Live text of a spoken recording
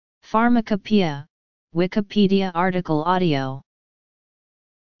Pharmacopoeia, Wikipedia article audio.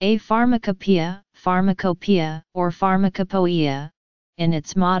 A pharmacopoeia, pharmacopoeia, or pharmacopoeia, in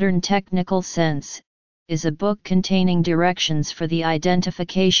its modern technical sense, is a book containing directions for the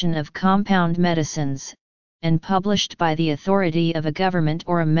identification of compound medicines, and published by the authority of a government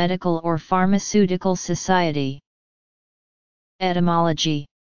or a medical or pharmaceutical society. Etymology.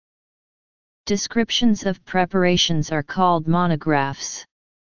 Descriptions of preparations are called monographs.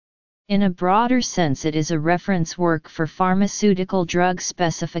 In a broader sense, it is a reference work for pharmaceutical drug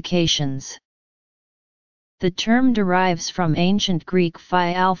specifications. The term derives from ancient Greek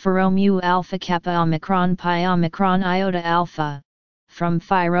phi alpha rho mu alpha kappa omicron pi omicron iota alpha, from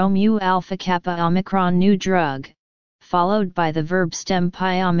phi rho mu alpha kappa omicron new drug, followed by the verb stem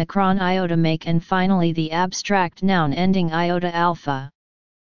pi omicron iota make, and finally the abstract noun ending iota alpha.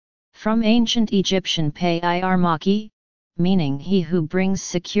 From ancient Egyptian pe armaki, meaning he who brings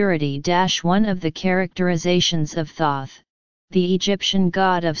security. One of the characterizations of Thoth, the Egyptian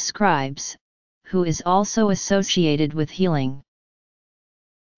god of scribes, who is also associated with healing.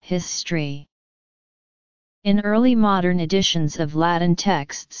 History. In early modern editions of Latin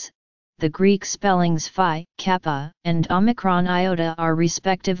texts, the Greek spellings phi, kappa, and omicron iota are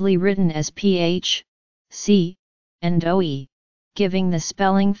respectively written as ph, c, and oe, giving the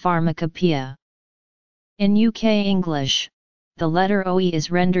spelling pharmacopoeia. In UK English, the letter OE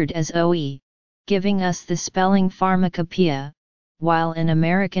is rendered as OE, giving us the spelling pharmacopoeia, while in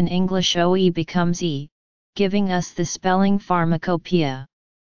American English OE becomes E, giving us the spelling pharmacopoeia.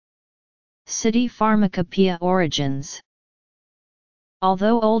 City Pharmacopoeia origins.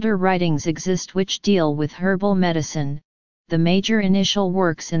 Although older writings exist which deal with herbal medicine, the major initial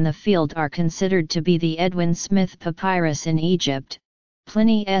works in the field are considered to be the Edwin Smith Papyrus in Egypt,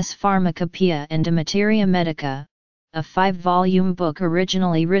 Pliny's Pharmacopoeia, and a Materia Medica, a 5-volume book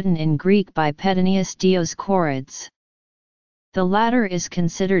originally written in Greek by Pedanius Dioscorides. The latter is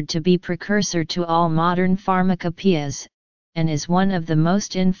considered to be precursor to all modern pharmacopoeias, and is one of the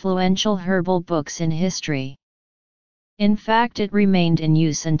most influential herbal books in history. In fact, it remained in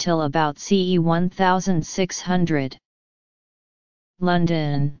use until about CE 1600.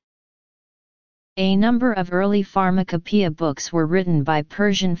 London. A number of early pharmacopoeia books were written by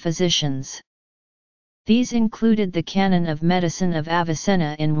Persian physicians. These included the Canon of Medicine of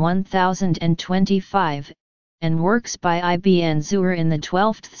Avicenna in 1025, and works by Ibn Zuhr in the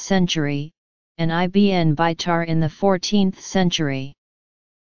 12th century, and Ibn Baitar in the 14th century.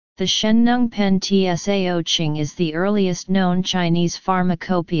 The Shengnung Pen Tsao Qing is the earliest known Chinese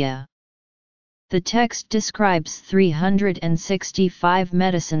pharmacopoeia. The text describes 365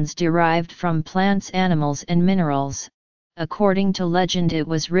 medicines derived from plants, animals, and minerals. According to legend, it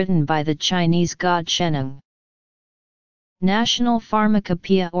was written by the Chinese god Shengnung. National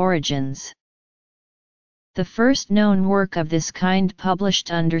Pharmacopoeia origins. The first known work of this kind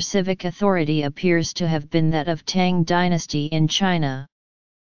published under civic authority appears to have been that of Tang Dynasty in China.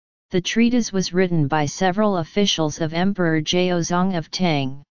 The treatise was written by several officials of Emperor Jiaozong of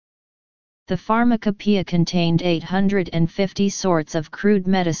Tang. The Pharmacopoeia contained 850 sorts of crude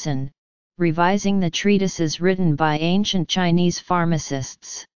medicine, revising the treatises written by ancient Chinese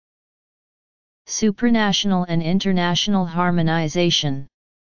pharmacists. Supranational and international harmonization.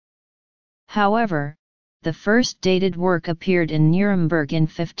 However, the first dated work appeared in Nuremberg in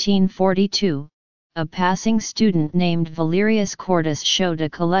 1542. A passing student named Valerius Cordus showed a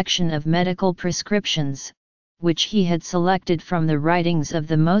collection of medical prescriptions, which he had selected from the writings of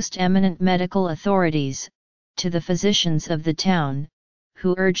the most eminent medical authorities, to the physicians of the town,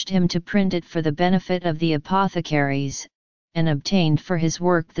 who urged him to print it for the benefit of the apothecaries, and obtained for his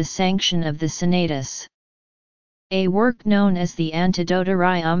work the sanction of the Senatus. A work known as the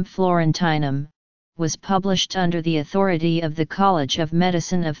Antidotarium Florentinum was published under the authority of the College of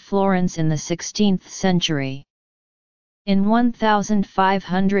Medicine of Florence in the 16th century. In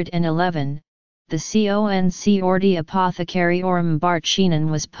 1511, the Conc Ordi Apothecariorum Barcinan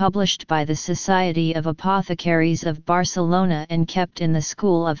was published by the Society of Apothecaries of Barcelona and kept in the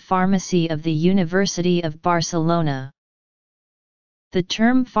School of Pharmacy of the University of Barcelona. The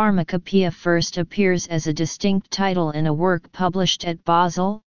term pharmacopoeia first appears as a distinct title in a work published at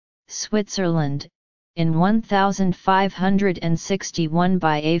Basel, Switzerland, in 1561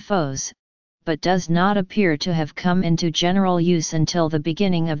 by Aphos, but does not appear to have come into general use until the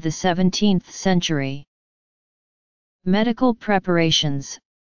beginning of the 17th century. Medical preparations,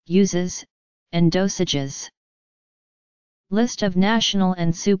 uses, and dosages. List of national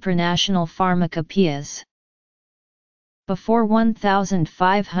and supranational pharmacopoeias. Before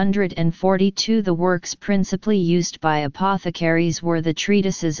 1542 the works principally used by apothecaries were the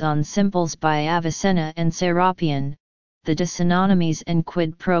treatises on simples by Avicenna and Serapion, the De Synonymies and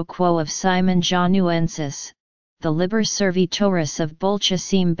Quid pro quo of Simon Januensis, the Liber Servitoris of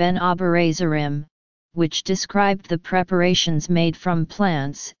Bulchasim ben Aberazarim, which described the preparations made from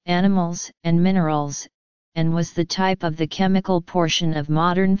plants, animals, and minerals, and was the type of the chemical portion of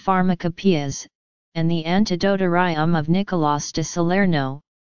modern pharmacopoeias, and the Antidotarium of Nicolaus de Salerno,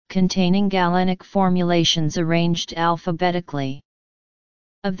 containing Galenic formulations arranged alphabetically.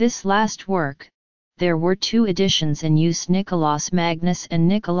 Of this last work, there were two editions in use, Nicolaus Magnus and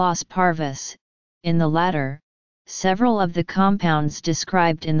Nicolaus Parvus. In the latter, several of the compounds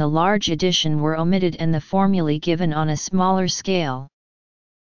described in the large edition were omitted and the formulae given on a smaller scale.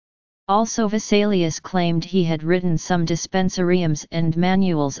 Also Vesalius claimed he had written some dispensariums and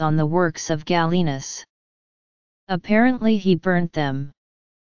manuals on the works of Galenus. Apparently he burnt them.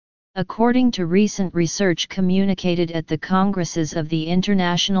 According to recent research communicated at the Congresses of the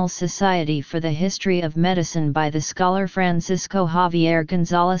International Society for the History of Medicine by the scholar Francisco Javier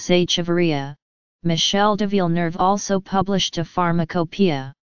González Echevarría, Michel de Villeneuve also published a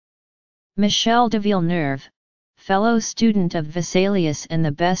Pharmacopoeia. Michel de Villeneuve, fellow student of Vesalius and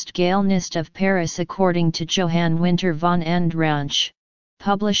the best Galenist of Paris according to Johann Winter von Andránch,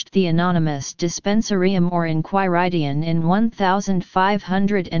 published the anonymous Dispensarium or Inquiridion in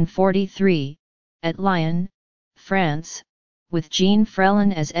 1543, at Lyon, France, with Jean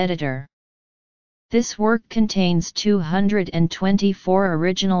Frelin as editor. This work contains 224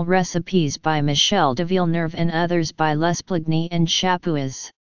 original recipes by Michel de Villeneuve and others by Lespligny and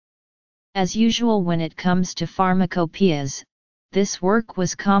Chapuis. As usual when it comes to pharmacopoeias, this work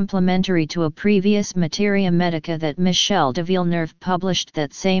was complementary to a previous Materia Medica that Michel de Villeneuve published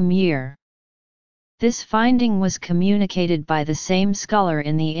that same year. This finding was communicated by the same scholar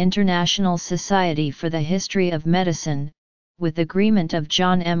in the International Society for the History of Medicine, with agreement of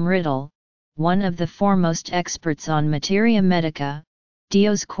John M. Riddle, one of the foremost experts on Materia Medica,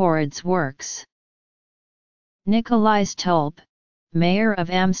 Dioscorides' works. Nicolaes Tulp, Mayor of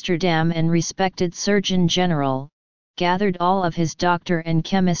Amsterdam and respected Surgeon General, gathered all of his doctor and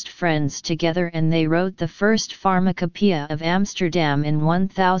chemist friends together and they wrote the first Pharmacopoeia of Amsterdam in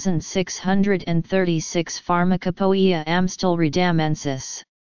 1636, Pharmacopoeia Amstelredamensis.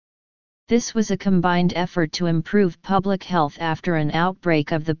 This was a combined effort to improve public health after an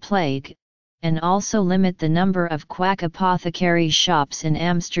outbreak of the plague, and also limit the number of quack apothecary shops in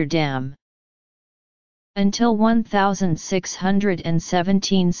Amsterdam. Until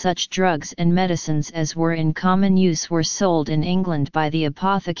 1617 such drugs and medicines as were in common use were sold in England by the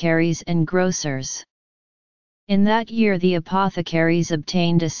apothecaries and grocers. In that year the apothecaries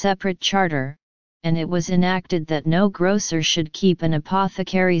obtained a separate charter, and it was enacted that no grocer should keep an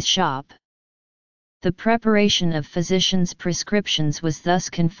apothecary's shop. The preparation of physicians' prescriptions was thus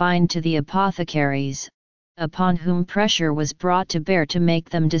confined to the apothecaries, upon whom pressure was brought to bear to make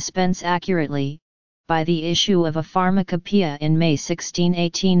them dispense accurately, by the issue of a Pharmacopoeia in May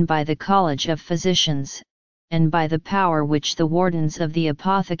 1618 by the College of Physicians, and by the power which the wardens of the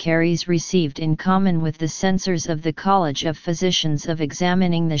apothecaries received in common with the censors of the College of Physicians of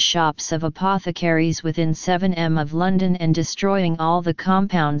examining the shops of apothecaries within 7 m of London and destroying all the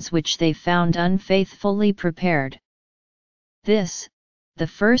compounds which they found unfaithfully prepared. This, the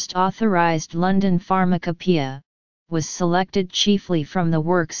first authorized London Pharmacopoeia, was selected chiefly from the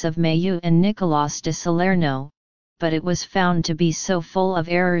works of Mailloux and Nicolaus de Salerno, but it was found to be so full of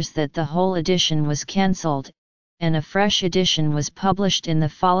errors that the whole edition was cancelled, and a fresh edition was published in the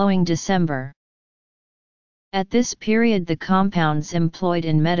following December. At this period the compounds employed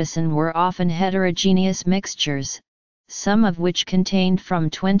in medicine were often heterogeneous mixtures, some of which contained from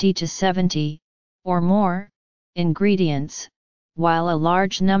 20 to 70, or more, ingredients, while a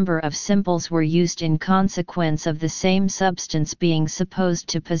large number of simples were used in consequence of the same substance being supposed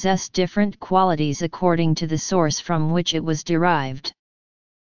to possess different qualities according to the source from which it was derived.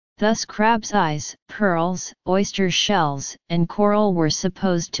 Thus crab's eyes, pearls, oyster shells, and coral were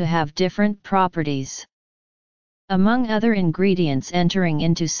supposed to have different properties. Among other ingredients entering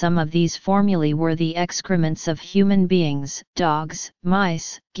into some of these formulae were the excrements of human beings, dogs,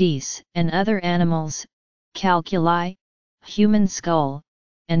 mice, geese, and other animals, calculi, human skull,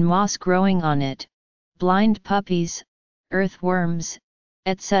 and moss growing on it, blind puppies, earthworms,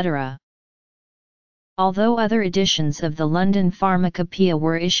 etc. Although other editions of the London Pharmacopoeia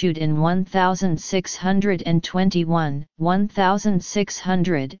were issued in 1621,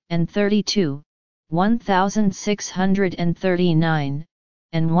 1632, 1639,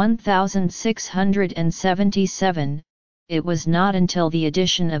 and 1677, it was not until the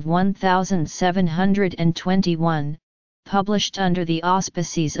edition of 1721, published under the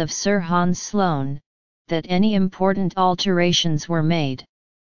auspices of Sir Hans Sloane, that any important alterations were made.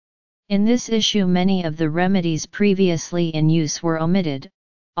 In this issue many of the remedies previously in use were omitted,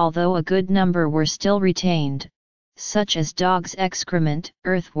 although a good number were still retained, such as dog's excrement,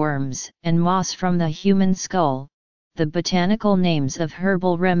 earthworms, and moss from the human skull. The botanical names of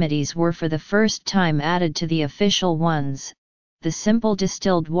herbal remedies were for the first time added to the official ones. The simple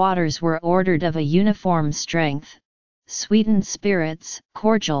distilled waters were ordered of a uniform strength. Sweetened spirits,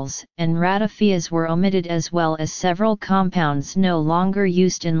 cordials, and ratafias were omitted, as well as several compounds no longer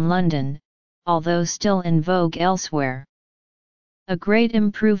used in London, although still in vogue elsewhere. A great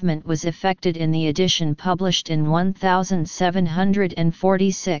improvement was effected in the edition published in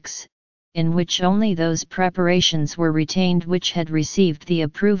 1746, in which only those preparations were retained which had received the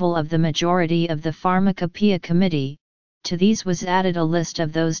approval of the majority of the Pharmacopoeia Committee. To these was added a list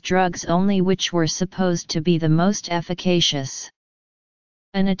of those drugs only which were supposed to be the most efficacious.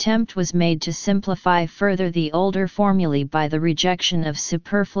 An attempt was made to simplify further the older formulae by the rejection of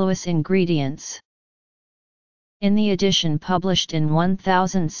superfluous ingredients. In the edition published in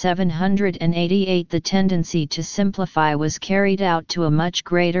 1788, the tendency to simplify was carried out to a much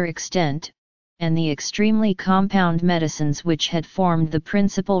greater extent, and the extremely compound medicines which had formed the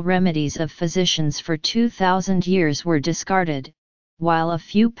principal remedies of physicians for 2,000 years were discarded, while a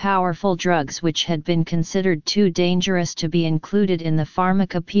few powerful drugs which had been considered too dangerous to be included in the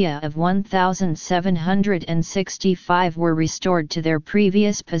Pharmacopoeia of 1765 were restored to their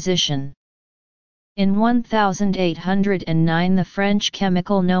previous position. In 1809 the French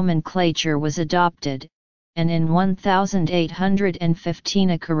chemical nomenclature was adopted, and in 1815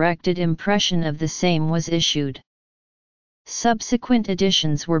 a corrected impression of the same was issued. Subsequent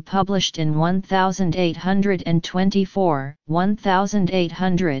editions were published in 1824,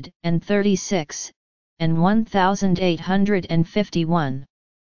 1836, and 1851.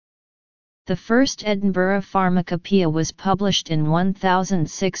 The first Edinburgh Pharmacopoeia was published in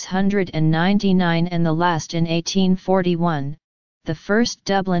 1699 and the last in 1841, the first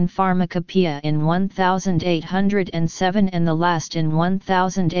Dublin Pharmacopoeia in 1807 and the last in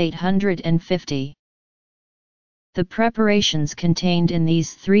 1850. The preparations contained in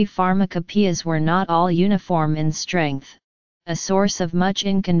these three pharmacopoeias were not all uniform in strength, a source of much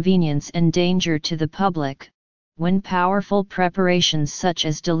inconvenience and danger to the public. When powerful preparations such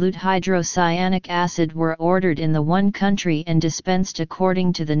as dilute hydrocyanic acid were ordered in the one country and dispensed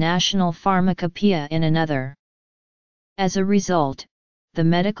according to the national pharmacopoeia in another. As a result, the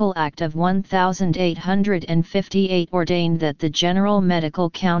Medical Act of 1858 ordained that the General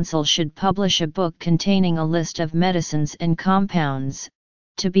Medical Council should publish a book containing a list of medicines and compounds,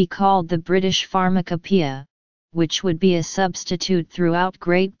 to be called the British Pharmacopoeia, which would be a substitute throughout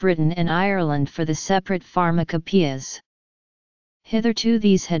Great Britain and Ireland for the separate pharmacopoeias. Hitherto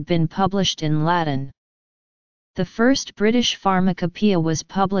these had been published in Latin. The first British Pharmacopoeia was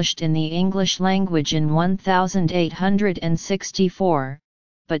published in the English language in 1864,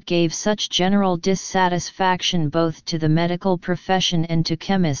 but gave such general dissatisfaction both to the medical profession and to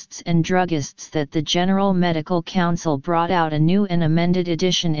chemists and druggists that the General Medical Council brought out a new and amended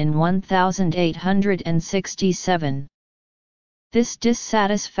edition in 1867. This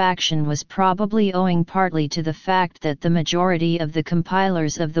dissatisfaction was probably owing partly to the fact that the majority of the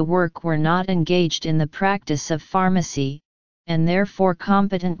compilers of the work were not engaged in the practice of pharmacy, and therefore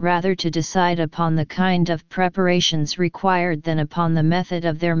competent rather to decide upon the kind of preparations required than upon the method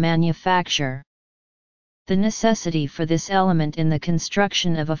of their manufacture. The necessity for this element in the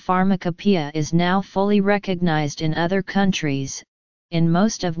construction of a pharmacopoeia is now fully recognized in other countries, in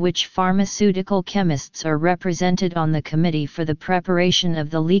most of which pharmaceutical chemists are represented on the committee for the preparation of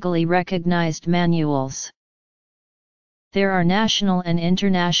the legally recognized manuals. There are national and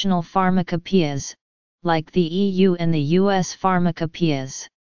international pharmacopoeias, like the EU and the US pharmacopoeias.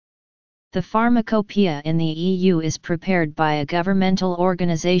 The pharmacopoeia in the EU is prepared by a governmental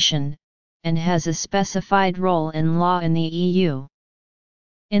organization, and has a specified role in law in the EU.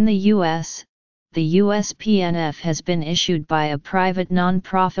 In the US, the USPNF has been issued by a private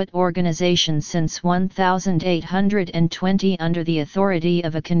non-profit organization since 1820 under the authority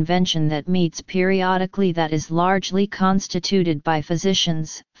of a convention that meets periodically that is largely constituted by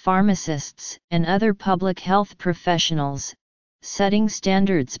physicians, pharmacists, and other public health professionals, setting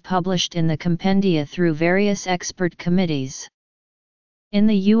standards published in the compendia through various expert committees. In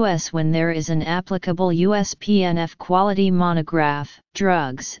the U.S., when there is an applicable USPNF quality monograph,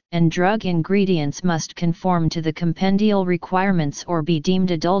 drugs and drug ingredients must conform to the compendial requirements or be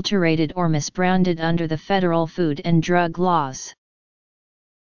deemed adulterated or misbranded under the federal food and drug laws.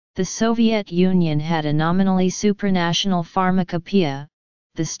 The Soviet Union had a nominally supranational pharmacopoeia,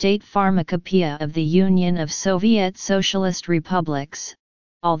 the State Pharmacopoeia of the Union of Soviet Socialist Republics,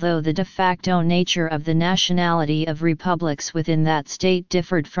 although the de facto nature of the nationality of republics within that state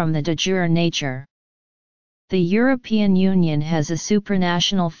differed from the de jure nature. The European Union has a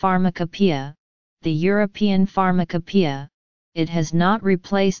supranational pharmacopoeia, the European Pharmacopoeia. It has not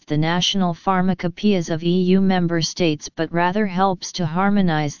replaced the national pharmacopoeias of EU member states but rather helps to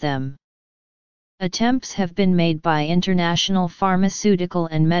harmonize them. Attempts have been made by international pharmaceutical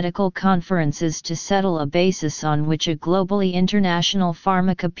and medical conferences to settle a basis on which a globally international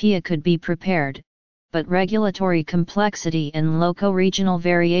pharmacopoeia could be prepared, but regulatory complexity and loco-regional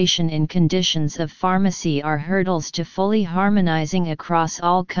variation in conditions of pharmacy are hurdles to fully harmonizing across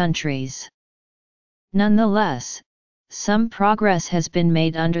all countries. Nonetheless, some progress has been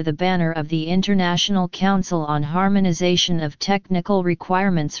made under the banner of the International Council on Harmonization of Technical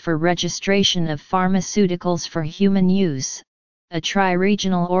Requirements for Registration of Pharmaceuticals for Human Use, a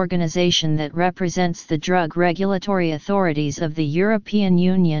tri-regional organization that represents the drug regulatory authorities of the European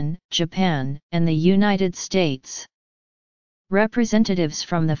Union, Japan, and the United States. Representatives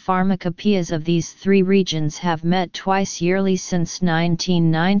from the pharmacopoeias of these three regions have met twice yearly since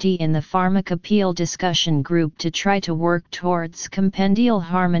 1990 in the Pharmacopoeial Discussion Group to try to work towards compendial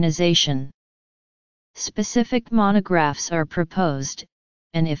harmonization. Specific monographs are proposed,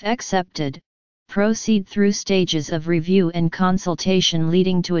 and if accepted, proceed through stages of review and consultation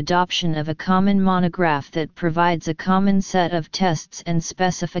leading to adoption of a common monograph that provides a common set of tests and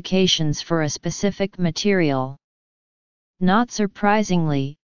specifications for a specific material. Not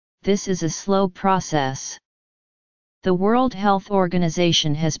surprisingly, this is a slow process. The World Health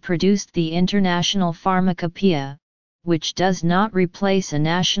Organization has produced the International Pharmacopoeia, which does not replace a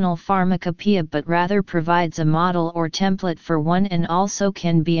national pharmacopoeia but rather provides a model or template for one and also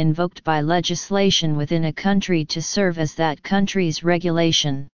can be invoked by legislation within a country to serve as that country's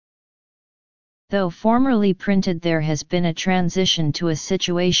regulation. Though formerly printed, there has been a transition to a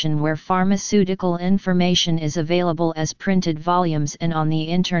situation where pharmaceutical information is available as printed volumes and on the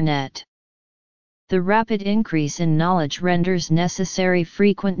Internet. The rapid increase in knowledge renders necessary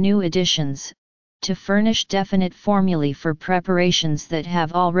frequent new editions, to furnish definite formulae for preparations that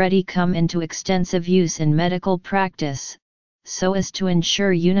have already come into extensive use in medical practice, so as to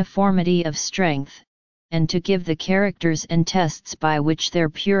ensure uniformity of strength, and to give the characters and tests by which their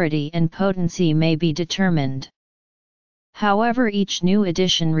purity and potency may be determined. However, each new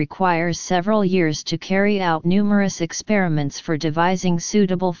edition requires several years to carry out numerous experiments for devising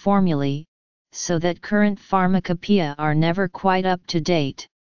suitable formulae, so that current pharmacopoeia are never quite up to date.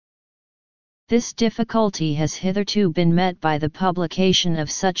 This difficulty has hitherto been met by the publication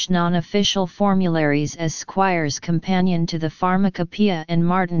of such non-official formularies as Squire's Companion to the Pharmacopoeia and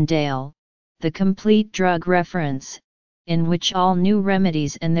Martindale, the Complete Drug Reference, in which all new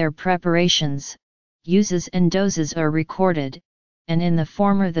remedies and their preparations, uses and doses are recorded, and in the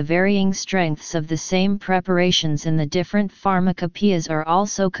former the varying strengths of the same preparations in the different pharmacopoeias are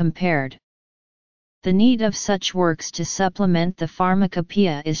also compared. The need of such works to supplement the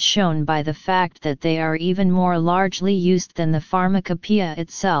Pharmacopoeia is shown by the fact that they are even more largely used than the Pharmacopoeia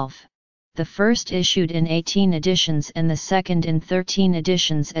itself, the first issued in 18 editions and the second in 13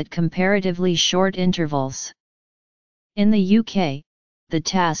 editions at comparatively short intervals. In the UK, the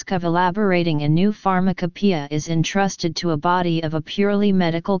task of elaborating a new pharmacopoeia is entrusted to a body of a purely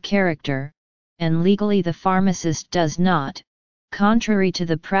medical character, and legally the pharmacist does not, contrary to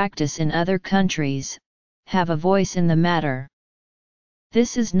the practice in other countries, have a voice in the matter.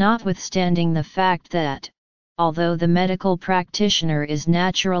 This is notwithstanding the fact that, although the medical practitioner is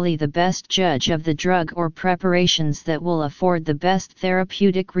naturally the best judge of the drug or preparations that will afford the best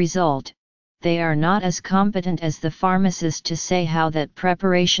therapeutic result, they are not as competent as the pharmacist to say how that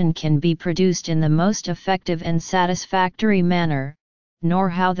preparation can be produced in the most effective and satisfactory manner, nor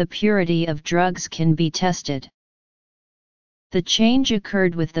how the purity of drugs can be tested. The change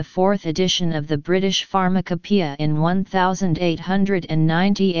occurred with the fourth edition of the British Pharmacopoeia in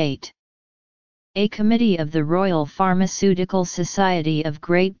 1898. A committee of the Royal Pharmaceutical Society of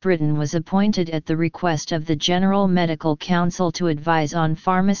Great Britain was appointed at the request of the General Medical Council to advise on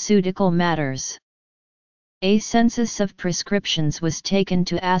pharmaceutical matters. A census of prescriptions was taken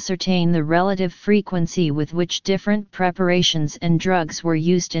to ascertain the relative frequency with which different preparations and drugs were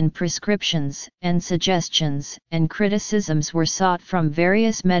used in prescriptions, and suggestions and criticisms were sought from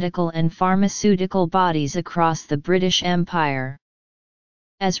various medical and pharmaceutical bodies across the British Empire.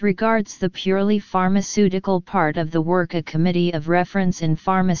 As regards the purely pharmaceutical part of the work, a committee of reference in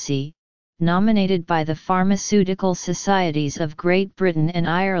pharmacy, nominated by the Pharmaceutical Societies of Great Britain and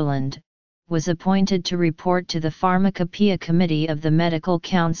Ireland, was appointed to report to the Pharmacopoeia Committee of the Medical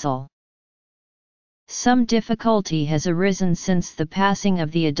Council. Some difficulty has arisen since the passing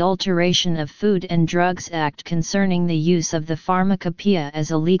of the Adulteration of Food and Drugs Act concerning the use of the Pharmacopoeia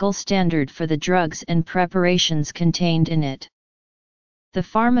as a legal standard for the drugs and preparations contained in it. The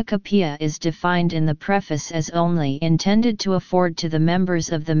Pharmacopoeia is defined in the preface as only intended to afford to the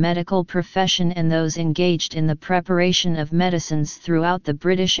members of the medical profession and those engaged in the preparation of medicines throughout the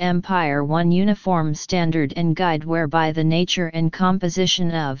British Empire one uniform standard and guide whereby the nature and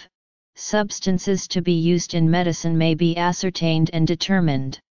composition of substances to be used in medicine may be ascertained and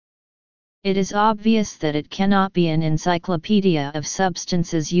determined. It is obvious that it cannot be an encyclopedia of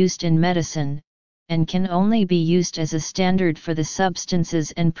substances used in medicine, and can only be used as a standard for the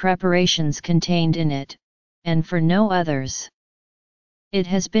substances and preparations contained in it, and for no others. It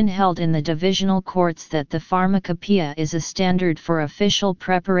has been held in the divisional courts that the Pharmacopoeia is a standard for official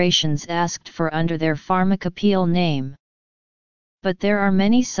preparations asked for under their pharmacopoeial name. But there are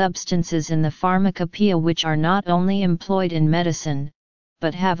many substances in the Pharmacopoeia which are not only employed in medicine,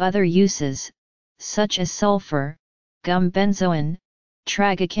 but have other uses, such as sulfur, gum benzoin,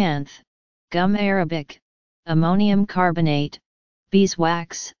 tragacanth, gum arabic, ammonium carbonate,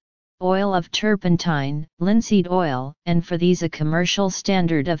 beeswax, oil of turpentine, linseed oil, and for these a commercial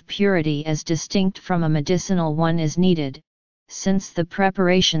standard of purity as distinct from a medicinal one is needed, since the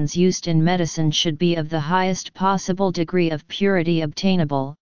preparations used in medicine should be of the highest possible degree of purity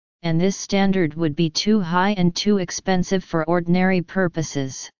obtainable, and this standard would be too high and too expensive for ordinary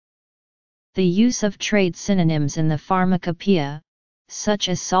purposes. The use of trade synonyms in the Pharmacopoeia, such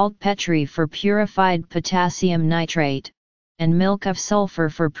as saltpetre for purified potassium nitrate, and milk of sulfur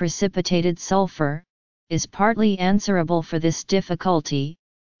for precipitated sulfur, is partly answerable for this difficulty,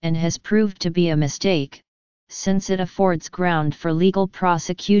 and has proved to be a mistake, since it affords ground for legal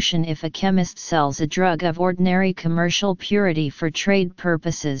prosecution if a chemist sells a drug of ordinary commercial purity for trade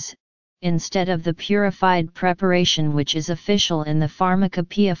purposes, instead of the purified preparation which is official in the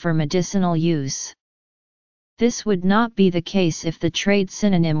Pharmacopoeia for medicinal use. This would not be the case if the trade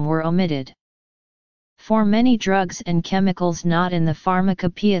synonym were omitted. For many drugs and chemicals not in the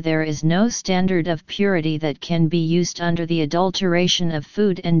Pharmacopoeia there is no standard of purity that can be used under the Adulteration of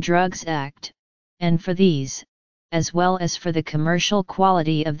Food and Drugs Act, and for these, as well as for the commercial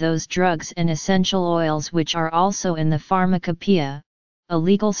quality of those drugs and essential oils which are also in the Pharmacopoeia, a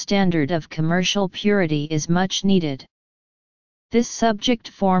legal standard of commercial purity is much needed. This subject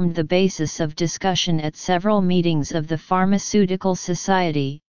formed the basis of discussion at several meetings of the Pharmaceutical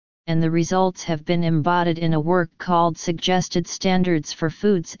Society, and the results have been embodied in a work called Suggested Standards for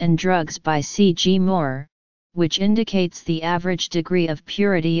Foods and Drugs by C. G. Moore, which indicates the average degree of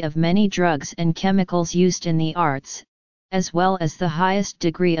purity of many drugs and chemicals used in the arts, as well as the highest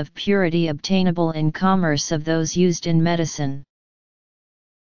degree of purity obtainable in commerce of those used in medicine.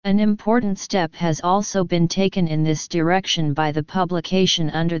 An important step has also been taken in this direction by the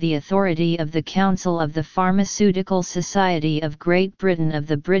publication under the authority of the Council of the Pharmaceutical Society of Great Britain of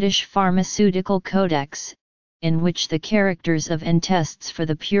the British Pharmaceutical Codex, in which the characters of and tests for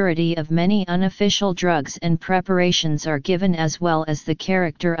the purity of many unofficial drugs and preparations are given, as well as the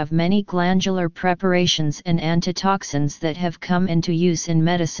character of many glandular preparations and antitoxins that have come into use in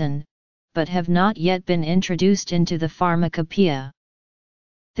medicine, but have not yet been introduced into the Pharmacopoeia.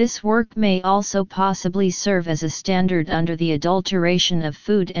 This work may also possibly serve as a standard under the Adulteration of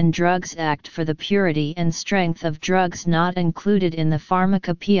Food and Drugs Act for the purity and strength of drugs not included in the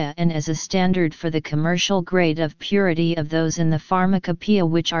Pharmacopoeia, and as a standard for the commercial grade of purity of those in the Pharmacopoeia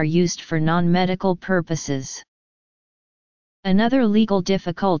which are used for non-medical purposes. Another legal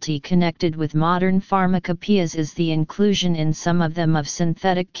difficulty connected with modern pharmacopoeias is the inclusion in some of them of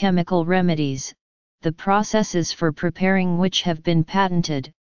synthetic chemical remedies, the processes for preparing which have been patented,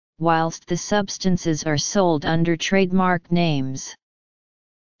 whilst the substances are sold under trademark names.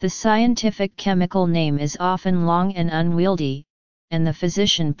 The scientific chemical name is often long and unwieldy, and the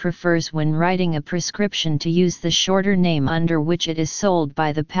physician prefers when writing a prescription to use the shorter name under which it is sold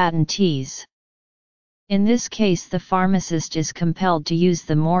by the patentees. In this case, the pharmacist is compelled to use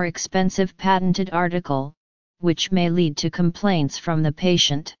the more expensive patented article, which may lead to complaints from the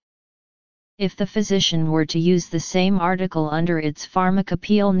patient. If the physician were to use the same article under its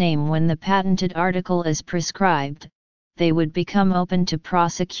pharmacopoeial name when the patented article is prescribed, they would become open to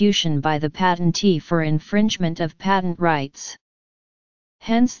prosecution by the patentee for infringement of patent rights.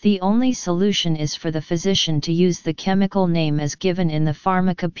 Hence the only solution is for the physician to use the chemical name as given in the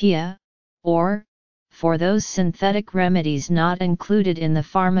Pharmacopoeia, or, for those synthetic remedies not included in the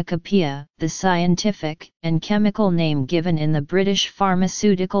Pharmacopoeia, the scientific and chemical name given in the British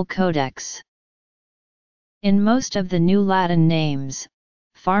Pharmaceutical Codex. In most of the new Latin names,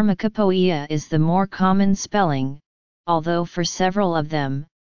 Pharmacopoeia is the more common spelling, although for several of them,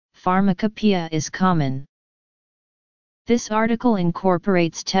 Pharmacopoeia is common. This article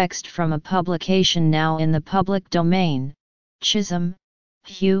incorporates text from a publication now in the public domain, Chisholm,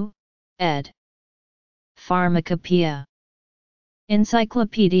 Hugh, ed. Pharmacopoeia.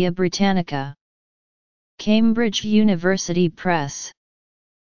 Encyclopædia Britannica. Cambridge University Press.